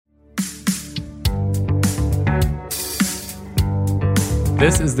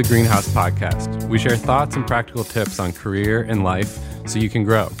This is the Greenhouse Podcast. We share thoughts and practical tips on career and life so you can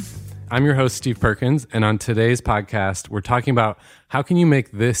grow. I'm your host, Steve Perkins, and on today's podcast, we're talking about how can you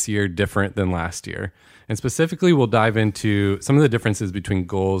make this year different than last year? And specifically, we'll dive into some of the differences between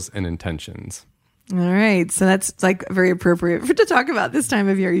goals and intentions. All right. So that's like very appropriate to talk about this time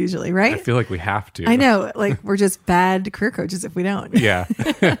of year usually, right? I feel like we have to. I know. Like we're just bad career coaches if we don't. Yeah.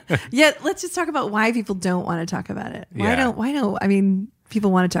 Yeah. Let's just talk about why people don't want to talk about it. Why don't, I mean,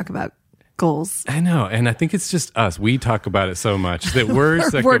 people want to talk about goals. I know. And I think it's just us. We talk about it so much that we're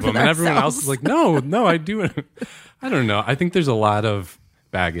sick of them. And everyone else is like, no, I do it. I don't know. I think there's a lot of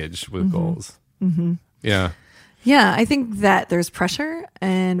baggage with goals. Mm-hmm. Yeah. Yeah, I think that there's pressure.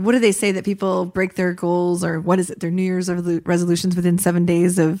 And what do they say that people break their goals or what is it? Their New Year's resolutions within 7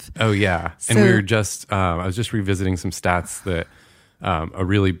 days of. Oh, yeah. And we were just, I was just revisiting some stats that a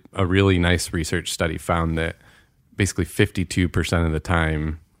really nice research study found that basically 52% of the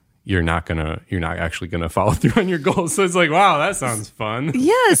time you're not actually gonna follow through on your goals. So it's like, wow, that sounds fun.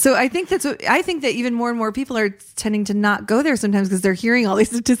 Yeah. So I think that even more and more people are tending to not go there sometimes because they're hearing all these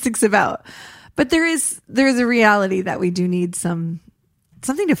statistics about. But there is a reality that we do need something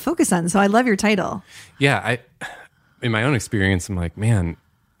to focus on. So I love your title. Yeah, in my own experience, I'm like, man,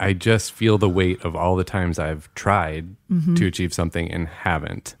 I just feel the weight of all the times I've tried to achieve something and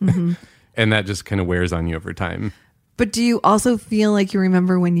haven't. Mm-hmm. And that just kind of wears on you over time. But do you also feel like you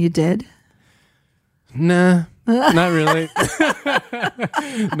remember when you did? Nah, not really.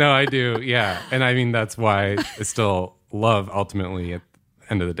 No, I do. Yeah. And I mean, that's why I still love ultimately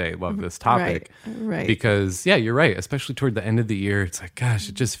end of the day, love this topic. Right. Because yeah, you're right. Especially toward the end of the year, it's like, gosh,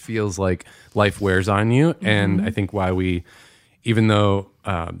 it just feels like life wears on you. Mm-hmm. And I think why even though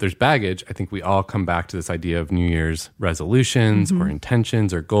there's baggage, I think we all come back to this idea of New Year's resolutions or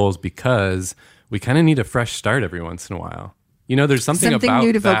intentions or goals because we kind of need a fresh start every once in a while. You know, there's something about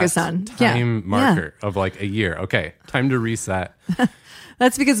new to that focus on. Time marker of like a year. Okay, time to reset.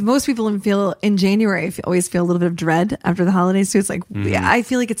 That's because most people in January always feel a little bit of dread after the holidays too. It's like, I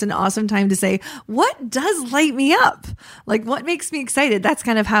feel like it's an awesome time to say, what does light me up? Like what makes me excited? That's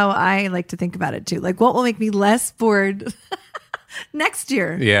kind of how I like to think about it too. Like what will make me less bored next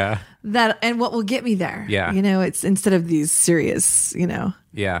year? Yeah. And what will get me there? Yeah. You know, it's instead of these serious,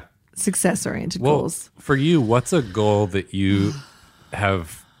 yeah, success-oriented goals. For you, what's a goal that you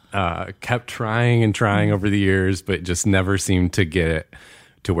have kept trying over the years, but just never seemed to get it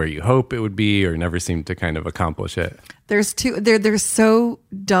to where you hope it would be, or never seemed to kind of accomplish it? There's two. They're so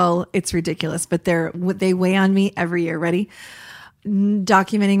dull, it's ridiculous, but they weigh on me every year. Ready?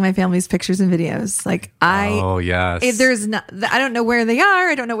 Documenting my family's pictures and videos. Oh yes. I don't know where they are.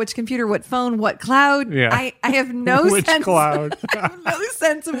 I don't know which computer, what phone, what cloud. Yeah. I have no which sense. cloud? I have no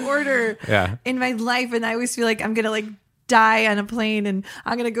sense of order. Yeah. In my life, and I always feel like I'm gonna die on a plane, and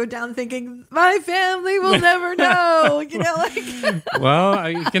I'm gonna go down thinking my family will never know. Well,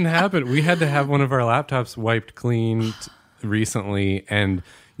 it can happen. We had to have one of our laptops wiped clean recently, and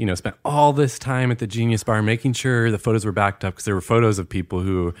spent all this time at the Genius Bar making sure the photos were backed up because there were photos of people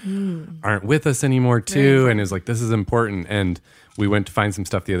who aren't with us anymore too. And it's like, this is important. And we went to find some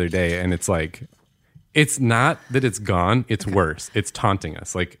stuff the other day, and it's like, it's not that it's gone. It's worse. It's taunting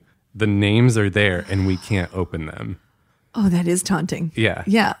us. Like the names are there and we can't open them. Oh, that is taunting. Yeah.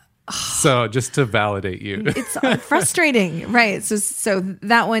 Yeah. So just to validate you. It's frustrating. Right. So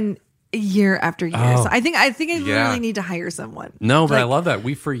that one, year after year. Oh, so I think I really need to hire someone. No, but I love that.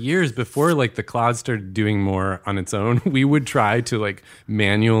 We, for years before the cloud started doing more on its own, we would try to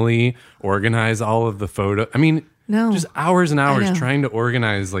manually organize all of the photo. I mean, just hours and hours trying to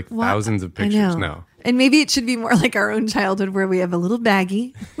organize thousands of pictures. No. And maybe it should be more like our own childhood where we have a little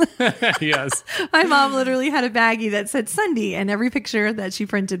baggie. Yes. My mom literally had a baggie that said Sunday, and every picture that she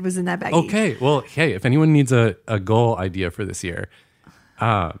printed was in that baggie. Okay. Well, hey, if anyone needs a goal idea for this year,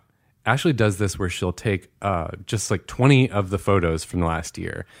 Ashley does this where she'll take just 20 of the photos from the last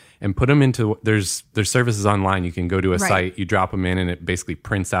year and put them into, there's services online. You can go to a site, you drop them in, and it basically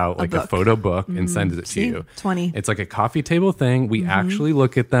prints out a photo book and sends it to you. 20. It's like a coffee table thing. We actually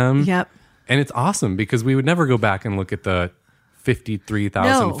look at them. Yep. And it's awesome because we would never go back and look at the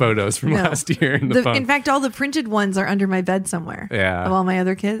 53,000 photos from last year in the phone. In fact, all the printed ones are under my bed somewhere. Yeah. Of all my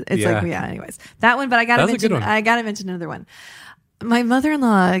other kids. It's anyways. That one, but I got to mention another one. My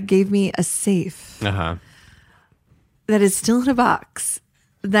mother-in-law gave me a safe that is still in a box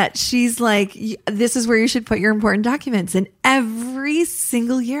that she's like, this is where you should put your important documents. And every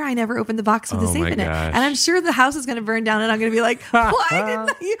single year, I never open the box with the safe in it. And I'm sure the house is going to burn down, and I'm going to be like, why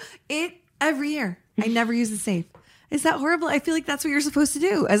didn't you? Every year, I never use the safe. Is that horrible? I feel like that's what you're supposed to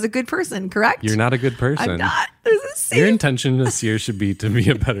do as a good person, correct? You're not a good person. I'm not. There's a safe. Your intention this year should be to be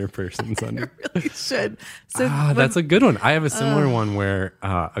a better person, Sunday. It really should. So that's a good one. I have a similar one where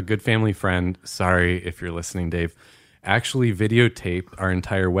a good family friend, sorry if you're listening, Dave, actually videotaped our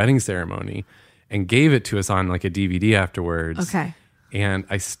entire wedding ceremony and gave it to us on like a DVD afterwards. Okay. And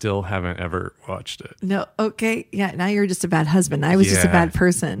I still haven't ever watched it. No. Okay. Yeah. Now you're just a bad husband. I was just a bad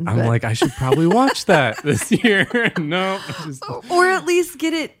person. I'm like, I should probably watch that this year. No. Or at least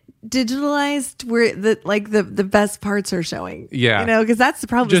get it digitalized where the best parts are showing. Yeah. You know, because that's the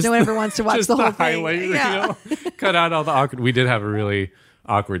problem. No one ever wants to watch the whole thing. Highlight reel. Cut out all the awkward. We did have a really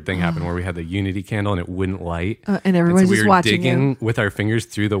awkward thing happen where we had the unity candle and it wouldn't light. And everyone's just watching digging with our fingers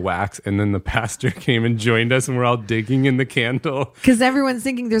through the wax, and then the pastor came and joined us and we're all digging in the candle. Because everyone's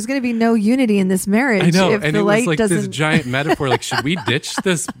thinking there's going to be no unity in this marriage. I know. If and the it light was like doesn't... this giant metaphor. Like, should we ditch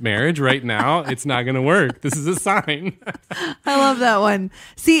this marriage right now? It's not going to work. This is a sign. I love that one.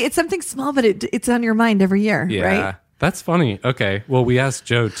 See, it's something small, but it's on your mind every year, right? That's funny. Okay. Well, we asked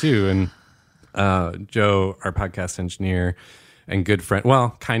Joe too. And Joe, our podcast engineer, and good friend.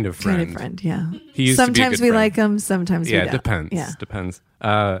 Well, kind of friend. Kind of friend, yeah. He used sometimes to be a good we friend. like him, sometimes we don't. Yeah, depends. Yeah. Depends.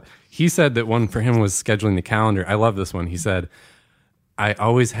 He said that one for him was scheduling the calendar. I love this one. He said, I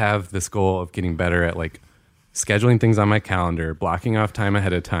always have this goal of getting better at like scheduling things on my calendar, blocking off time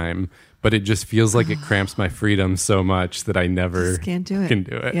ahead of time, but it just feels like it cramps my freedom so much that I never can't do it. Can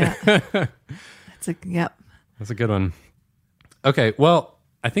do it. Yeah. That's a good one. Okay, well,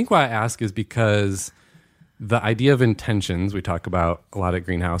 I think why I ask is because the idea of intentions, we talk about a lot at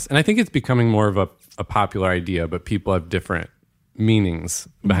Greenhouse, and I think it's becoming more of a popular idea, but people have different meanings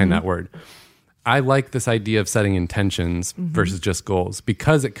behind that word. I like this idea of setting intentions versus just goals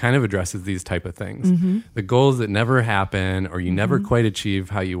because it kind of addresses these type of things. The goals that never happen or you never quite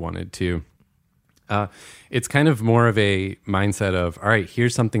achieve how you wanted to. It's kind of more of a mindset of, all right,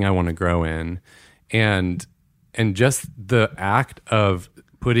 here's something I want to grow in. And just the act of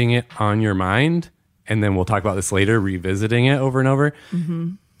putting it on your mind, and then we'll talk about this later, revisiting it over and over,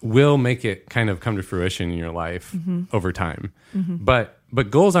 will make it kind of come to fruition in your life over time. But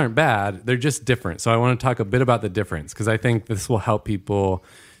goals aren't bad. They're just different. So I want to talk a bit about the difference because I think this will help people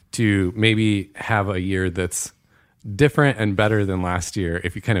to maybe have a year that's different and better than last year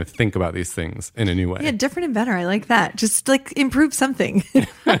if you kind of think about these things in a new way. Yeah, different and better. I like that. Just like improve something,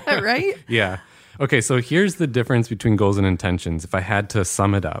 right? Yeah. Okay, so here's the difference between goals and intentions. If I had to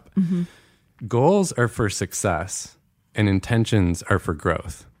sum it up, goals are for success and intentions are for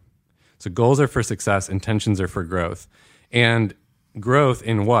growth. So goals are for success, intentions are for growth. And growth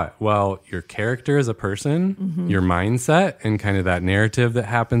in what? Well, your character as a person, your mindset and kind of that narrative that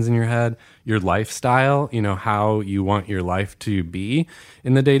happens in your head, your lifestyle, you know, how you want your life to be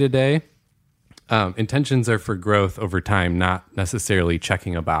in the day-to-day. Intentions are for growth over time, not necessarily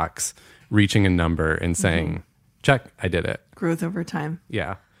checking a box, reaching a number and saying, check, I did it. Growth over time.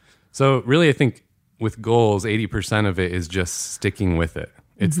 Yeah. So really, I think with goals, 80% of it is just sticking with it.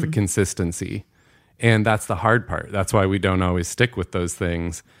 It's the consistency. And that's the hard part. That's why we don't always stick with those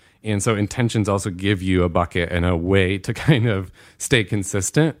things. And so intentions also give you a bucket and a way to kind of stay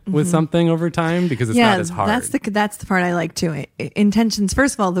consistent with something over time because it's not as hard. That's the part I like too. Intentions,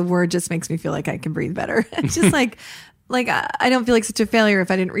 first of all, the word just makes me feel like I can breathe better. It's just like I don't feel like such a failure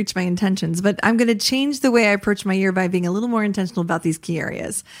if I didn't reach my intentions, but I'm going to change the way I approach my year by being a little more intentional about these key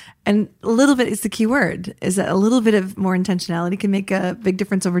areas. And a little bit is the key word, is that a little bit of more intentionality can make a big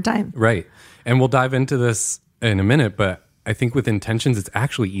difference over time. Right. And we'll dive into this in a minute, but I think with intentions, it's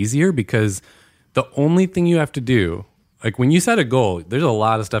actually easier because the only thing you have to do, like when you set a goal, there's a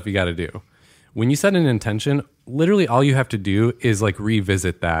lot of stuff you got to do. When you set an intention, literally all you have to do is like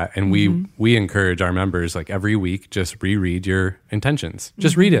revisit that. And we encourage our members like every week, just reread your intentions.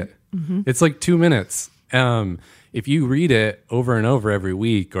 Just read it. It's like 2 minutes. If you read it over and over every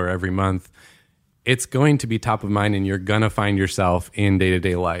week or every month, it's going to be top of mind and you're going to find yourself in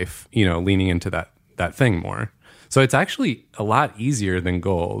day-to-day life, you know, leaning into that thing more. So it's actually a lot easier than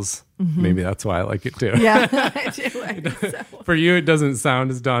goals. Maybe that's why I like it too. Yeah, I do. I think so. For you, it doesn't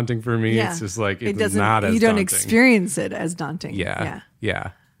sound as daunting. For me, it's just like it's not as daunting. You don't experience it as daunting. Yeah.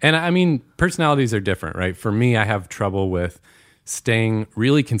 And I mean, personalities are different, right? For me, I have trouble with staying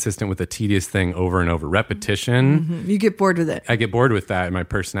really consistent with a tedious thing over and over. Repetition. You get bored with it. I get bored with that in my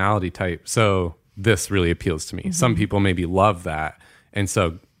personality type. So this really appeals to me. Some people maybe love that. And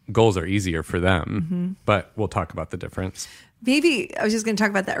so goals are easier for them, but we'll talk about the difference. Maybe I was just going to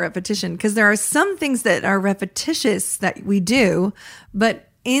talk about that repetition because there are some things that are repetitious that we do, but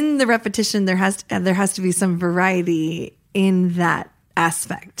in the repetition, there has to be some variety in that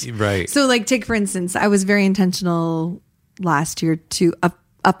aspect. Right. So like take for instance, I was very intentional last year to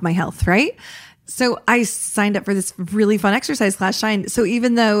up my health, right? So I signed up for this really fun exercise class, Shine. So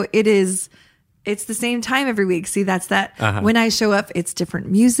even though it's the same time every week. See, that's that. When I show up, it's different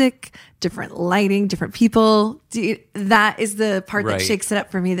music, different lighting, different people. That is the part that shakes it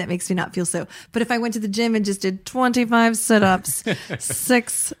up for me, that makes me not feel so. But if I went to the gym and just did 25 sit-ups,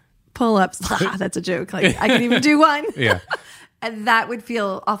 6 pull-ups, that's a joke. Like I can even do one. Yeah. And that would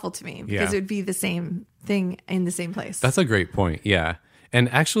feel awful to me because it would be the same thing in the same place. That's a great point. Yeah. And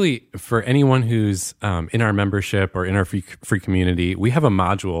actually, for anyone who's in our membership or in our free community, we have a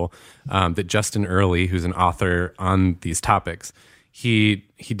module that Justin Early, who's an author on these topics, he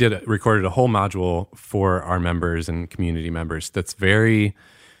recorded a whole module for our members and community members that's very,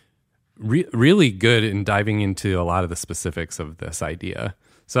 really good in diving into a lot of the specifics of this idea.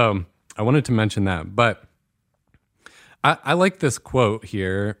 So I wanted to mention that. But I like this quote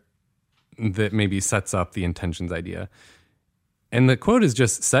here that maybe sets up the intentions idea. And the quote is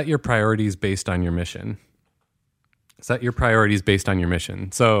just, set your priorities based on your mission. Set your priorities based on your mission.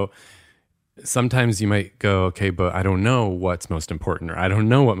 So sometimes you might go, okay, but I don't know what's most important, or I don't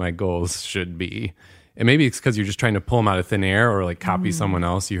know what my goals should be. And maybe it's because you're just trying to pull them out of thin air or like copy someone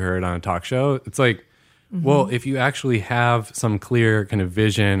else you heard on a talk show. It's like, well, if you actually have some clear kind of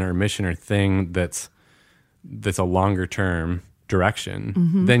vision or mission or thing that's a longer term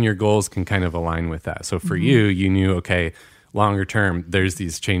direction, then your goals can kind of align with that. So for you knew, okay, longer term, there's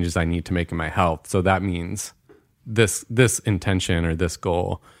these changes I need to make in my health. So that means this intention or this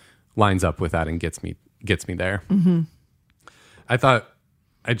goal lines up with that and gets me there. I thought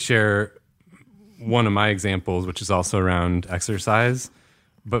I'd share one of my examples, which is also around exercise.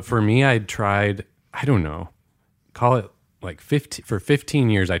 But for me, I'd tried, I don't know, call it like 15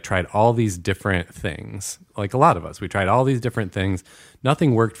 years, I tried all these different things. Like a lot of us, we tried all these different things.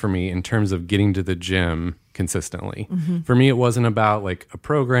 Nothing worked for me in terms of getting to the gym consistently. For me, it wasn't about like a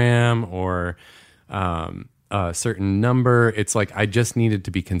program or a certain number. It's like I just needed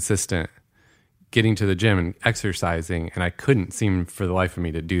to be consistent getting to the gym and exercising, and I couldn't seem for the life of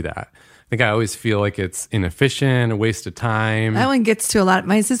me to do that. I think I always feel like it's inefficient, a waste of time. That one gets to a lot.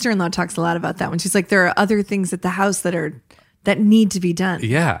 My sister-in-law talks a lot about that one. She's like, there are other things at the house that need to be done.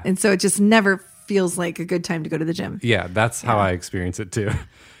 Yeah. And so it just never feels like a good time to go to the gym. Yeah, that's how I experience it too.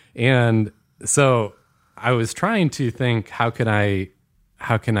 And so I was trying to think, how can I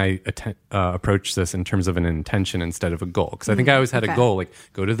approach this in terms of an intention instead of a goal? Because I think I always had a goal, like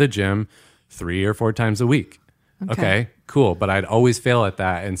go to the gym 3 or 4 times a week. Okay, cool. But I'd always fail at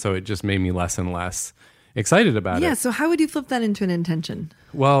that. And so it just made me less and less excited about it. Yeah. So how would you flip that into an intention?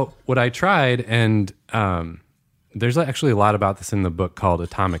 Well, what I tried, and there's actually a lot about this in the book called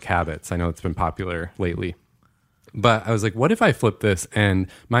Atomic Habits. I know it's been popular lately. But I was like, what if I flip this and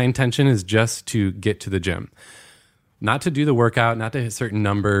my intention is just to get to the gym? Not to do the workout, not to hit certain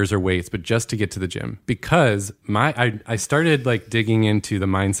numbers or weights, but just to get to the gym. Because I started like digging into the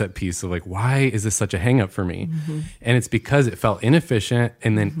mindset piece of like, why is this such a hang up for me? And it's because it felt inefficient.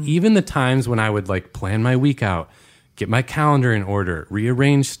 And then even the times when I would like plan my week out, get my calendar in order,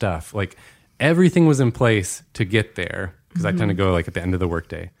 rearrange stuff, like everything was in place to get there. Because I tend to go like at the end of the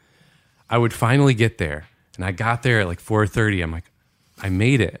workday. I would finally get there. And I got there at like 4:30. I'm like, I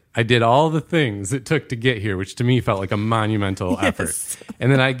made it. I did all the things it took to get here, which to me felt like a monumental effort.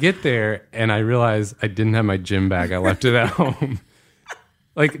 And then I get there and I realize I didn't have my gym bag. I left it at home.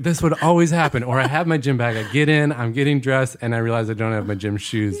 Like this would always happen. Or I have my gym bag. I get in, I'm getting dressed, and I realize I don't have my gym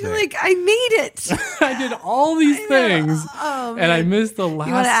shoes there. You're like, I made it. I did all these things, and I missed the last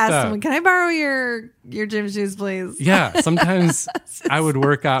You want to ask step. someone, can I borrow your gym shoes, please? Yeah, sometimes I would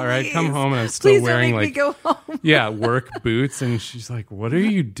work out, or I'd come home and I'm still wearing like, go home. work boots, and she's like, "What are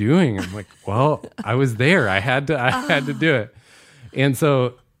you doing?" I'm like, "Well, I was there. I had to do it." And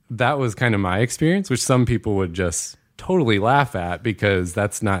so that was kind of my experience, which some people would just totally laugh at because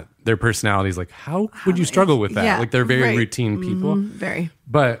that's not their personalities. Like, how would you struggle with that? Like, they're very routine people. Very.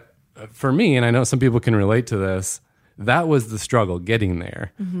 But for me, and I know some people can relate to this, that was the struggle getting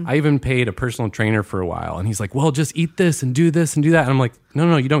there. I even paid a personal trainer for a while, and he's like, well, just eat this and do that. And I'm like,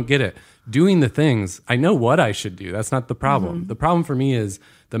 no, you don't get it. Doing the things, I know what I should do. That's not the problem. The problem for me is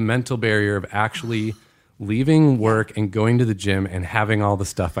the mental barrier of actually leaving work and going to the gym and having all the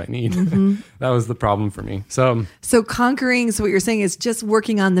stuff I need. That was the problem for me. So conquering, so what you're saying is just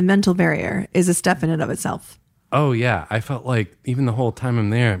working on the mental barrier is a step in and of itself. Oh yeah. I felt like even the whole time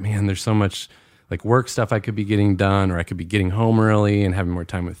I'm there, man, there's so much like work stuff I could be getting done, or I could be getting home early and having more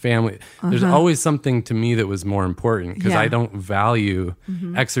time with family. There's always something to me that was more important because I don't value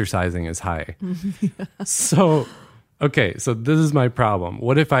exercising as high. So Okay, so this is my problem.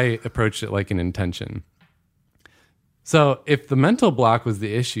 What if I approached it like an intention? So if the mental block was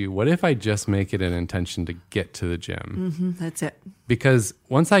the issue, what if I just make it an intention to get to the gym? That's it. Because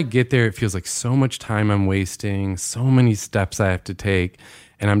once I get there, it feels like so much time I'm wasting, so many steps I have to take,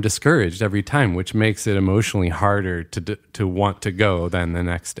 and I'm discouraged every time, which makes it emotionally harder to want to go than the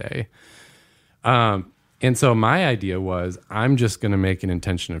next day. And so my idea was I'm just going to make an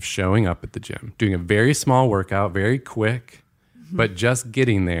intention of showing up at the gym, doing a very small workout, very quick, but just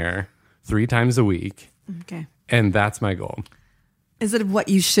getting there 3 times a week. Okay. And that's my goal. Is it what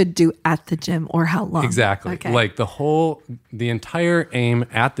you should do at the gym or how long? Exactly. Okay. Like the entire aim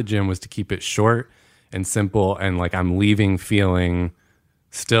at the gym was to keep it short and simple. And like I'm leaving feeling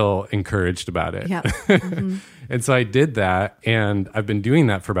still encouraged about it. Yeah. And so I did that. And I've been doing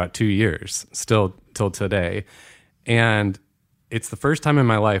that for about 2 years, still till today. And it's the first time in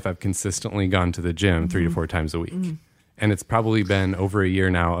my life I've consistently gone to the gym 3 to 4 times a week. And it's probably been over a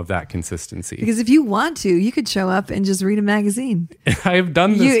year now of that consistency. Because if you want to, you could show up and just read a magazine. I've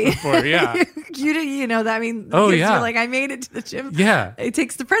done this before, yeah. You know that. I mean, yeah. You're like, I made it to the gym. Yeah. It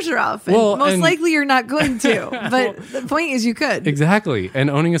takes the pressure off. And most likely you're not going to. But the point is you could. Exactly. And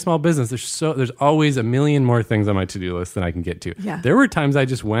owning a small business, there's always a million more things on my to-do list than I can get to. Yeah. There were times I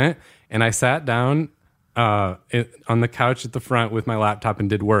just went and I sat down on the couch at the front with my laptop and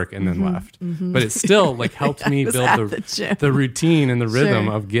did work and then left. But it still like helped me build the routine and the rhythm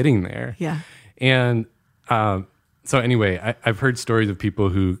of getting there. Yeah. And so anyway, I've heard stories of people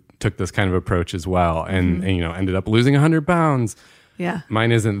who took this kind of approach as well and ended up losing 100 pounds. Yeah.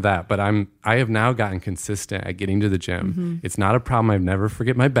 Mine isn't that, but I have now gotten consistent at getting to the gym. It's not a problem. I never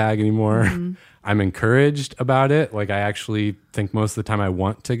forget my bag anymore. I'm encouraged about it. Like I actually think most of the time I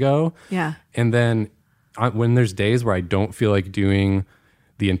want to go. Yeah. And then when there's days where I don't feel like doing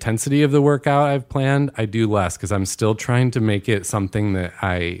the intensity of the workout I've planned, I do less because I'm still trying to make it something that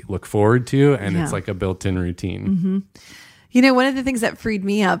I look forward to. And it's like a built-in routine. You know, one of the things that freed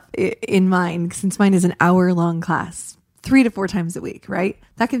me up in mine, since mine is an hour-long class, 3 to 4 times a week, right?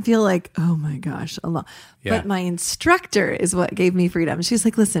 That can feel like, oh my gosh, a lot. Yeah. But my instructor is what gave me freedom. She's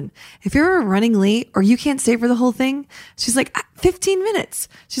like, listen, if you're running late or you can't stay for the whole thing, she's like, 15 minutes.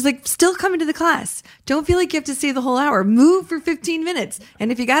 She's like, still come into the class. Don't feel like you have to stay the whole hour. Move for 15 minutes.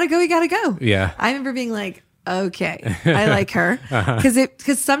 And if you got to go, you got to go. Yeah. I remember being like, okay, I like her.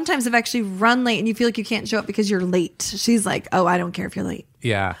 Because sometimes I've actually run late and you feel like you can't show up because you're late. She's like, oh, I don't care if you're late.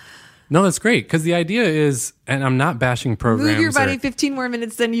 Yeah. No, that's great. Because the idea is, and I'm not bashing programs. Move your body 15 more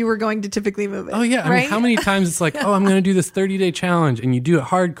minutes than you were going to typically move it. Oh, yeah. Right? I mean, how many times it's like, oh, I'm going to do this 30-day challenge. And you do it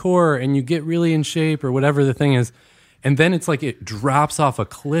hardcore and you get really in shape or whatever the thing is. And then it's like it drops off a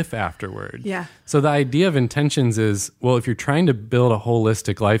cliff afterward. Yeah. So the idea of intentions is, well, if you're trying to build a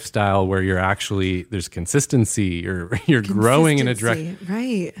holistic lifestyle where you're actually, there's consistency or you're growing in a direction.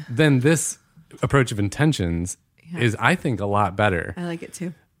 Right. Then this approach of intentions is, I think, a lot better. I like it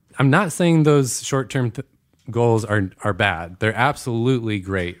too. I'm not saying those short-term goals are bad. They're absolutely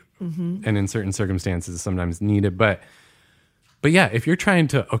great, and in certain circumstances sometimes needed. But yeah, if you're trying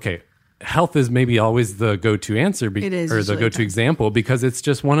to, health is maybe always the go-to answer or the go-to example because it's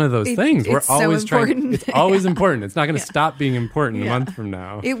just one of those things. We're always trying. It's always important. It's not going to stop being important a month from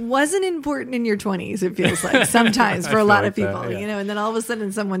now. It wasn't important in your 20s. It feels like sometimes for a lot of people, and then all of a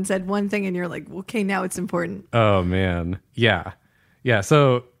sudden someone said one thing and you're like, okay, now it's important. Oh man, yeah.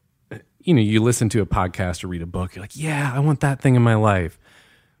 So. You listen to a podcast or read a book, you're like, yeah, I want that thing in my life.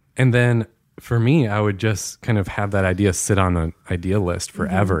 And then for me, I would just kind of have that idea sit on an idea list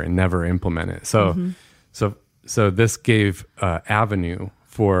forever and never implement it. So this gave avenue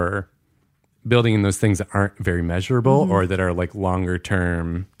for building in those things that aren't very measurable or that are like longer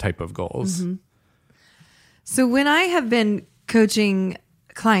term type of goals. So when I have been coaching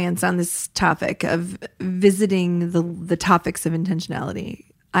clients on this topic of visiting the topics of intentionality,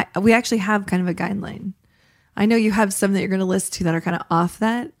 we actually have kind of a guideline. I know you have some that you're going to list too that are kind of off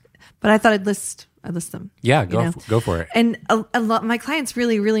that, but I thought I'd list them. Yeah, go for it. And a lot my clients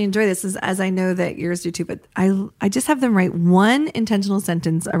really, really enjoy this, as I know that yours do too. But I just have them write one intentional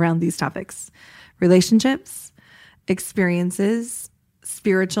sentence around these topics: relationships, experiences,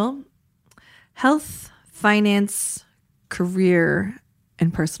 spiritual, health, finance, career,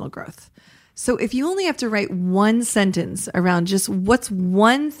 and personal growth. So if you only have to write one sentence around just what's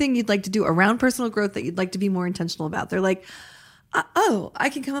one thing you'd like to do around personal growth that you'd like to be more intentional about, they're like, oh, I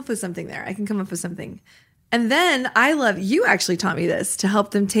can come up with something there. I can come up with something. And then you actually taught me this to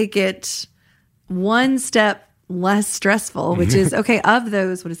help them take it one step less stressful, which is, okay, of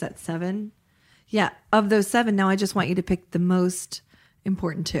those, what is that, 7? Yeah, of those 7, now I just want you to pick the most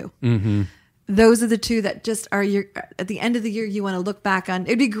important 2. those are the two that just are at the end of the year, you want to look back on.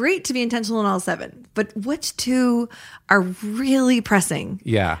 It'd be great to be intentional in all 7, but which 2 are really pressing?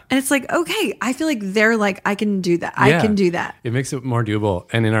 Yeah. And it's like, okay, I feel like they're like, I can do that. I can do that. It makes it more doable.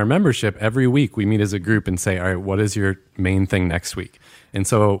 And in our membership, every week we meet as a group and say, all right, what is your main thing next week? And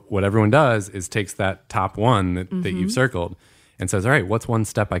so what everyone does is takes that top one that you've circled and says, all right, what's one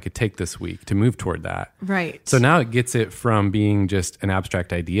step I could take this week to move toward that? Right. So now it gets it from being just an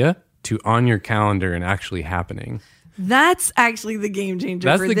abstract idea to on your calendar and actually happening. That's actually the game changer.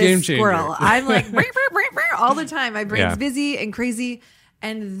 That's for the this game changer. Squirrel. I'm like all the time. My brain's busy and crazy.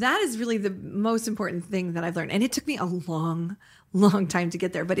 And that is really the most important thing that I've learned. And it took me a long time to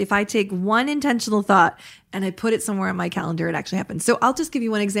get there. But if I take one intentional thought and I put it somewhere on my calendar, it actually happens. So I'll just give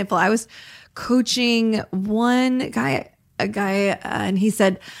you one example. I was coaching a guy, and he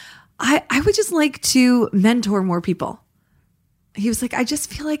said, I would just like to mentor more people. He was like, I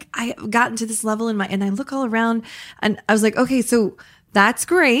just feel like I've gotten to this level and I look all around, and I was like, okay, so that's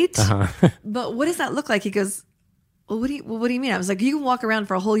great. But what does that look like? He goes, well, what do you mean? I was like, you can walk around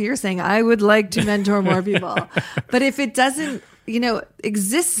for a whole year saying, I would like to mentor more people. But if it doesn't,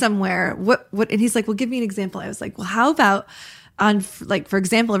 exist somewhere, what, and he's like, well, give me an example. I was like, well, how about for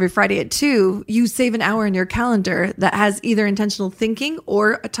example, every Friday at 2, you save an hour in your calendar that has either intentional thinking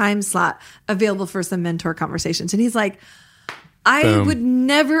or a time slot available for some mentor conversations. And he's like, I would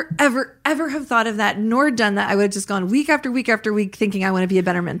never, ever, ever have thought of that, nor done that. I would have just gone week after week after week thinking I want to be a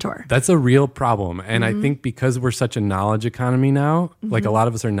better mentor. That's a real problem. And I think because we're such a knowledge economy now, like a lot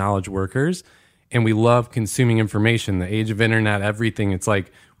of us are knowledge workers, and we love consuming information, the age of internet, everything. It's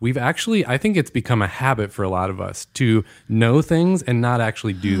like I think it's become a habit for a lot of us to know things and not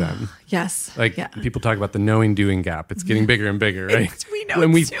actually do them. Yes. People talk about the knowing doing gap. It's getting bigger and bigger, right? We know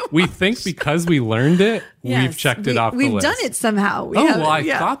we think because we learned it, we've checked it off the list. We've done it somehow. I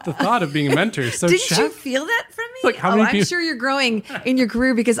thought the thought of being a mentor is so Didn't you feel that from me? I'm sure you're growing in your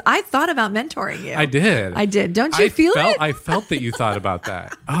career because I thought about mentoring you. I did. Don't you feel it? I felt that you thought about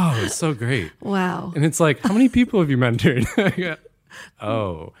that. Oh, it's so great. Wow. And it's like, how many people have you mentored?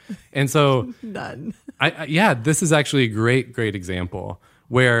 Oh, and so none. This is actually a great example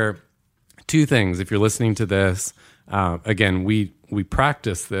where 2 things. If you're listening to this, again, we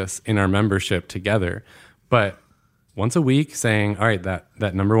practice this in our membership together, but once a week saying, all right,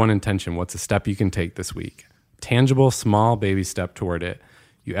 that number one intention, what's a step you can take this week? Tangible, small baby step toward it.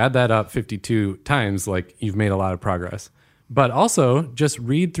 You add that up 52 times, like you've made a lot of progress. But also just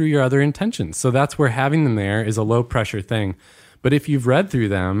read through your other intentions. So that's where having them there is a low pressure thing. But if you've read through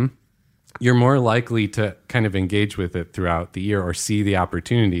them, you're more likely to kind of engage with it throughout the year or see the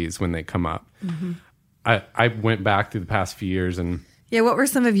opportunities when they come up. Mm-hmm. I went back through the past few years and... Yeah, what were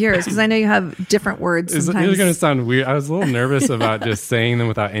some of yours? Because I know you have different words sometimes. These are going to sound weird. I was a little nervous about just saying them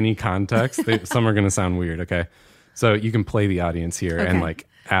without any context. Some are going to sound weird, okay? So you can play the audience here and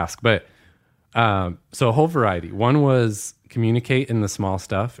ask. But so a whole variety. One was communicate in the small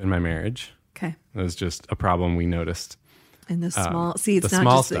stuff in my marriage. Okay. That was just a problem we noticed. In the small, it's the not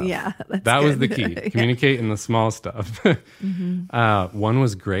small just stuff. That good. Was the key. Communicate in the small stuff. One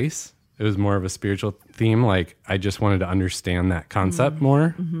was grace. It was more of a spiritual theme. Like I just wanted to understand that concept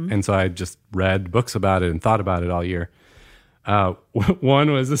more, and so I just read books about it and thought about it all year.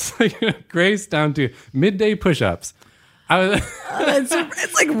 One was this grace down to midday push-ups.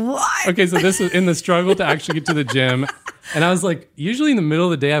 It's like what? Okay, so this was in the struggle to actually get to the gym. And I was like, usually in the middle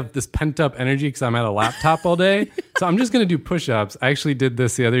of the day, I have this pent up energy because I'm at a laptop all day. So I'm just going to do push-ups. I actually did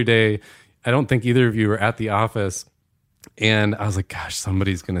this the other day. I don't think either of you were at the office. And I was like, gosh,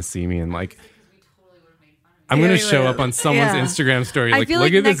 somebody's going to see me. And like, I'm going to show up on someone's Instagram story. Like,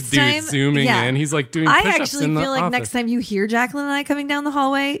 look at this dude zooming in. He's like doing push-ups in the office. I actually feel like next time you hear Jacqueline and I coming down the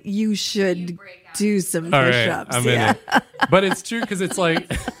hallway, you should do some push-ups. I'm in it. But it's true because it's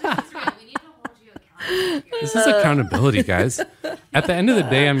like... This is accountability, guys. At the end of the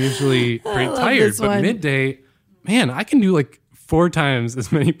day, I'm usually pretty tired. But midday, man, I can do like 4 times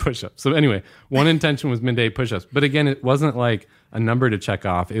as many push-ups. So anyway, one intention was midday push-ups. But again, it wasn't like a number to check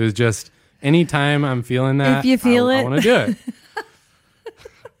off. It was just anytime I'm feeling that, if you feel I want to do it.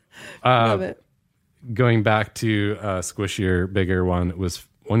 Love it. Going back to a squishier, bigger one,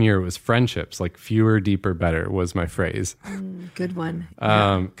 one year it was friendships, like fewer, deeper, better was my phrase. Good one.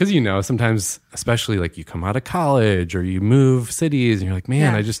 Because, sometimes, especially like you come out of college or you move cities and you're like,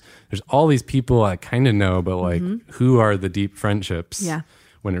 man, there's all these people I kind of know, but like who are the deep friendships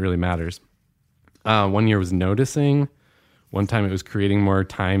when it really matters? One year was noticing. One time it was creating more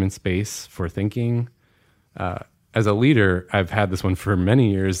time and space for thinking. As a leader, I've had this one for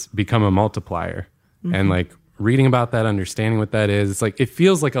many years, become a multiplier and like reading about that, understanding what that is. It's like, it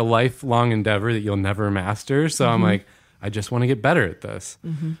feels like a lifelong endeavor that you'll never master. So I'm like, I just want to get better at this.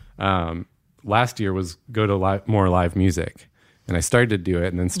 Last year was go to more live music. And I started to do it,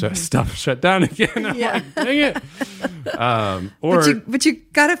 and then stuff shut down again. I'm like, dang it. But you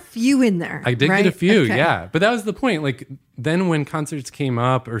got a few in there. I did get a few, yeah. But that was the point. Like, then when concerts came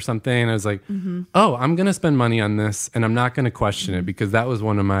up or something, I was like, oh, I'm going to spend money on this, and I'm not going to question it, because that was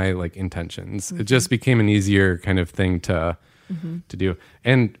one of my like intentions. It just became an easier kind of thing to do.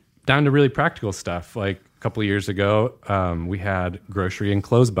 And down to really practical stuff. Like a couple of years ago, we had grocery and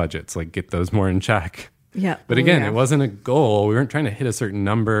clothes budgets, like get those more in check. Yeah. But again, it wasn't a goal. We weren't trying to hit a certain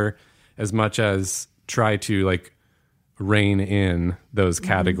number as much as try to like rein in those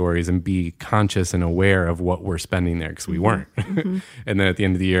categories and be conscious and aware of what we're spending there, because we weren't. And then at the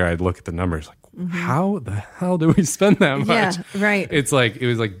end of the year, I'd look at the numbers like, how the hell do we spend that much? Yeah, right. It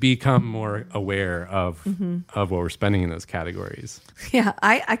was like become more aware of what we're spending in those categories. Yeah,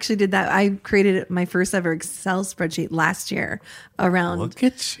 I actually did that. I created my first ever Excel spreadsheet last year around. Look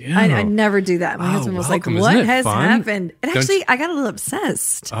at you. I never do that. My husband was like, what has happened? And actually, I got a little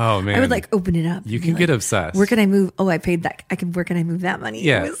obsessed. Oh, man. I would like open it up. You can get obsessed. Where can I move? Oh, I paid that. Where can I move that money?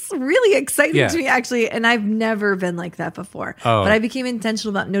 Yeah. It was really exciting to me, actually. And I've never been like that before. Oh. But I became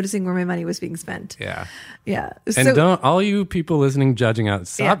intentional about noticing where my money was being spent. Yeah. Yeah. And don't, all you people listening, judging out,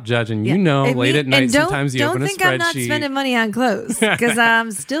 stop judging. You know, late at night, sometimes you open a spreadsheet. Don't think I'm not spending money on clothes, because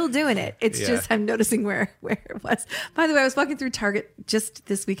I'm still doing it. It's just I'm noticing where it was. By the way, I was walking through Target just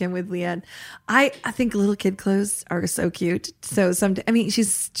this weekend with Leanne. I think little kid clothes are so cute. So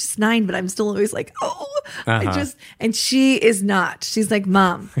she's just 9, but I'm still always like, and she is not. She's like,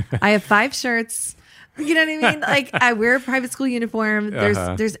 Mom, I have 5 shirts. You know what I mean? Like, I wear a private school uniform.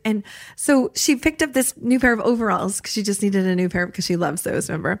 And so she picked up this new pair of overalls because she just needed a new pair because she loves those,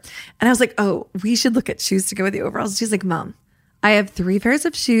 remember? And I was like, oh, we should look at shoes to go with the overalls. She's like, Mom, I have 3 pairs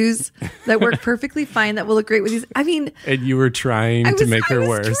of shoes that work perfectly fine, that will look great with these. I mean, and you were trying to make her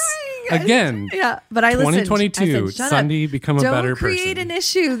worse. Again, but I listened. 2022, Sunday, become a better person. Don't create an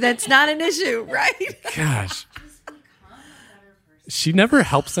issue that's not an issue, right? Gosh. She never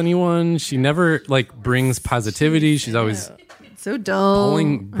helps anyone. She never like brings positivity. She's always so dull,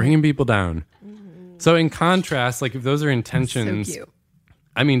 bringing people down. So in contrast, like if those are intentions, so cute.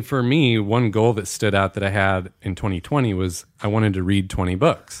 I mean, for me, one goal that stood out that I had in 2020 was I wanted to read 20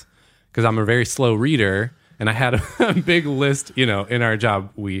 books, because I'm a very slow reader, and I had a big list. You know, in our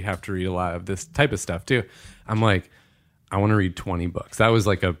job, we have to read a lot of this type of stuff too. I'm like, I want to read 20 books. That was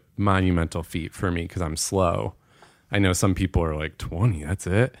like a monumental feat for me because I'm slow. I know some people are like 20, that's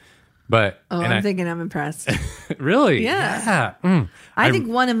it. But I'm thinking I'm impressed. Really? Yeah. I think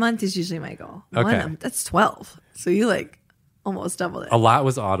 1 a month is usually my goal. Okay. That's 12. So you like almost doubled it. A lot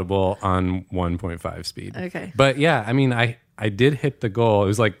was Audible on 1.5 speed. Okay. But yeah, I mean, I did hit the goal. It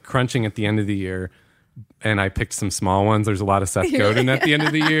was like crunching at the end of the year, and I picked some small ones. There's a lot of Seth Godin at the end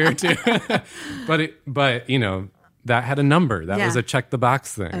of the year too. But you know, that had a number. That was a check the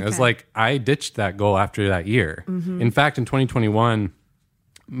box thing. Okay. It was like I ditched that goal after that year. In fact, in 2021,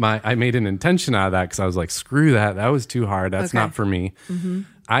 I made an intention out of that because I was like, screw that. That was too hard. That's not for me.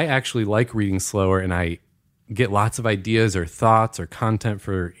 I actually like reading slower, and I get lots of ideas or thoughts or content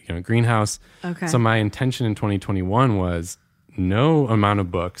for Greenhouse. Okay. So my intention in 2021 was no amount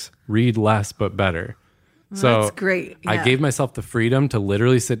of books, read less but better. So that's great. Yeah. I gave myself the freedom to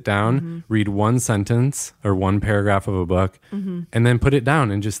literally sit down, read one sentence or one paragraph of a book, and then put it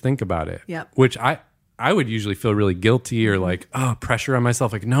down and just think about it. Yep. Which I would usually feel really guilty or like, pressure on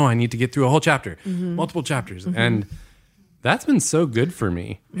myself. Like, no, I need to get through a whole chapter, multiple chapters. And that's been so good for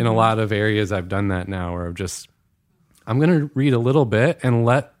me in a lot of areas. I've done that now where I'm going to read a little bit and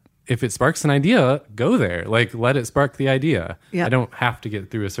if it sparks an idea, go there. Like, let it spark the idea. Yep. I don't have to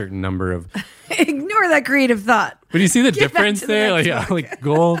get through a certain number of... Ignore that creative thought. But you see the difference there? Like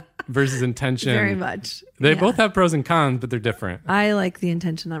goal versus intention. Very much. They both have pros and cons, but they're different. I like the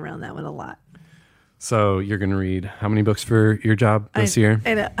intention around that one a lot. So you're going to read how many books for your job this year?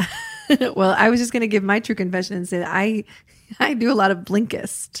 Well, I was just going to give my true confession and say that I do a lot of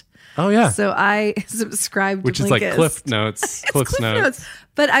Blinkist. Oh, yeah. So I subscribe to Blinkist. Which is like Cliff Notes. Cliff Notes.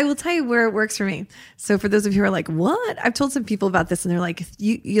 But I will tell you where it works for me. So for those of you who are like, what? I've told some people about this and they're like,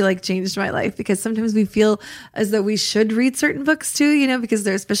 you like changed my life, because sometimes we feel as though we should read certain books too, because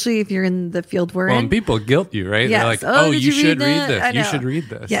they're, especially if you're in the field we're in. And people guilt you, right? Yes. They're like, you should read this. You should read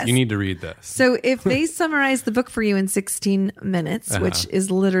this. Yes. You need to read this. So if they summarize the book for you in 16 minutes, which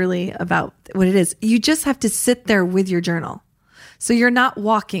is literally about what it is, you just have to sit there with your journal. So you're not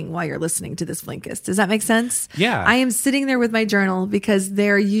walking while you're listening to this Blinkist. Does that make sense? Yeah. I am sitting there with my journal because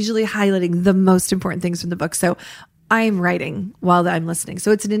they're usually highlighting the most important things from the book. So I'm writing while I'm listening.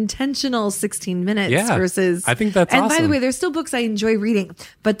 So it's an intentional 16 minutes versus... I think that's awesome. And by the way, there's still books I enjoy reading,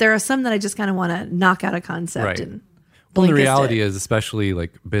 but there are some that I just kind of want to knock out a concept and Well, the reality is, especially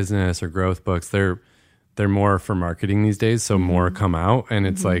like business or growth books, they're more for marketing these days. So more come out and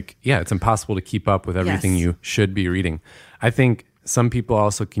it's like, it's impossible to keep up with everything you should be reading. I think some people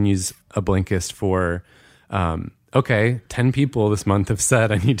also can use a Blinkist for, 10 people this month have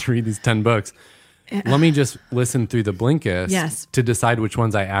said I need to read these 10 books. Let me just listen through the Blinkist to decide which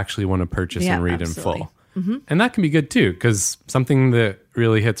ones I actually want to purchase and read in full. And that can be good too, because something that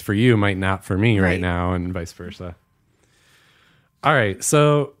really hits for you might not for me right now, and vice versa. All right.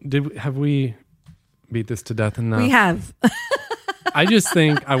 So have we beat this to death enough? We have. I just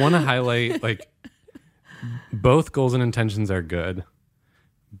think I want to highlight, like, both goals and intentions are good,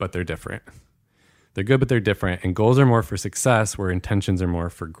 but they're different. They're good, but they're different. And goals are more for success, where intentions are more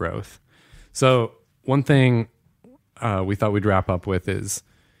for growth. So one thing we thought we'd wrap up with is,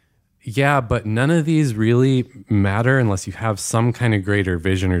 but none of these really matter unless you have some kind of greater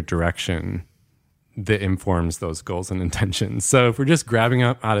vision or direction that informs those goals and intentions. So if we're just grabbing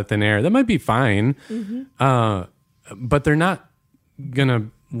up out of thin air, that might be fine, but they're not going to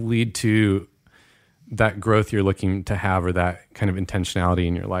lead to that growth you're looking to have or that kind of intentionality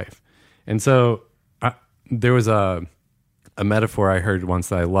in your life. And so there was a metaphor I heard once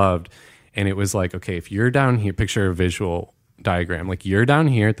that I loved, and it was like, okay, if you're down here, picture a visual diagram, like you're down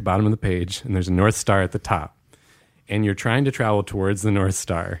here at the bottom of the page and there's a North Star at the top, and you're trying to travel towards the North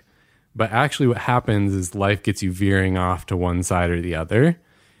Star. But actually what happens is life gets you veering off to one side or the other,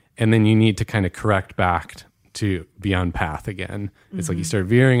 and then you need to kind of correct back to be on path again. It's like you start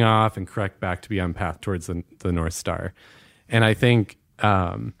veering off and correct back to be on path towards the North Star. And I think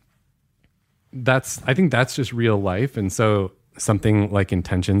that's just real life. And so something like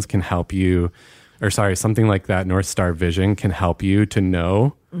intentions can help you, something like that North Star vision can help you to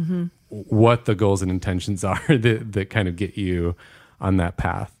know what the goals and intentions are that kind of get you on that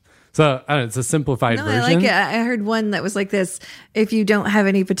path. So I don't know, it's a simplified version. I like it. I heard one that was like this: if you don't have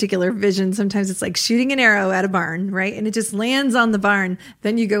any particular vision, sometimes it's like shooting an arrow at a barn, right? And it just lands on the barn.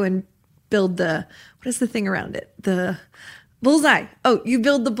 Then you go and build what is the thing around it? The bullseye. Oh, you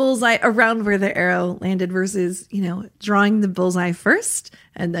build the bullseye around where the arrow landed versus, drawing the bullseye first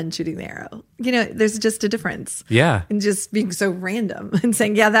and then shooting the arrow. There's just a difference. Yeah. And just being so random and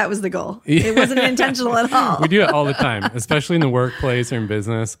saying, that was the goal. It wasn't intentional at all. We do it all the time, especially in the workplace or in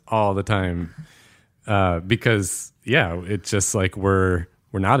business, all the time. Because it's just like we're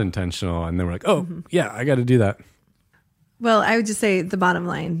not intentional. And then we're like, I got to do that. Well, I would just say the bottom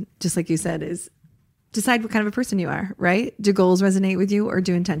line, just like you said, is decide what kind of a person you are, right? Do goals resonate with you or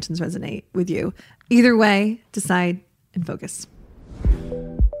do intentions resonate with you? Either way, decide and focus.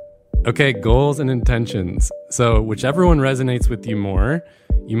 Okay, goals and intentions. So whichever one resonates with you more,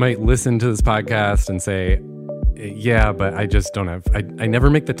 you might listen to this podcast and say, but I just don't have, I never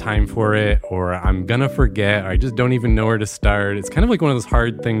make the time for it, or I'm going to forget, or I just don't even know where to start. It's kind of like one of those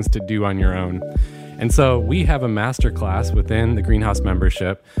hard things to do on your own. And so we have a masterclass within the Greenhouse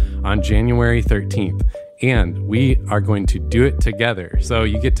membership on January 13th, and we are going to do it together. So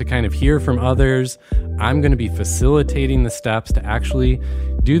you get to kind of hear from others. I'm going to be facilitating the steps to actually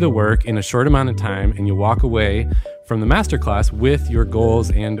do the work in a short amount of time, and you walk away from the masterclass with your goals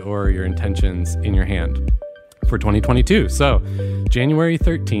and or your intentions in your hand for 2022. So January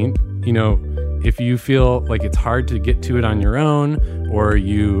 13th, if you feel like it's hard to get to it on your own, or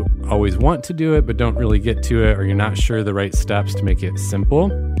you always want to do it but don't really get to it, or you're not sure the right steps to make it simple,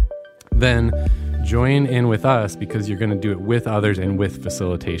 then join in with us, because you're going to do it with others and with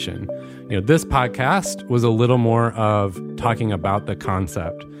facilitation. This podcast was a little more of talking about the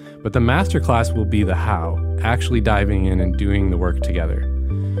concept, but the masterclass will be the how, actually diving in and doing the work together.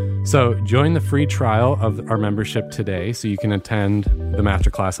 So join the free trial of our membership today so you can attend the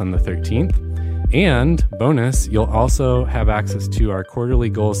masterclass on the 13th. And bonus, you'll also have access to our quarterly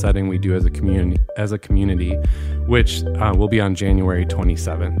goal setting we do as a community, which will be on January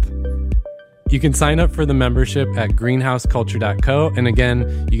 27th. You can sign up for the membership at greenhouseculture.co. And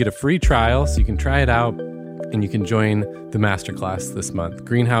again, you get a free trial so you can try it out and you can join the masterclass this month,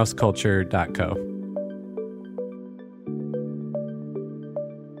 greenhouseculture.co.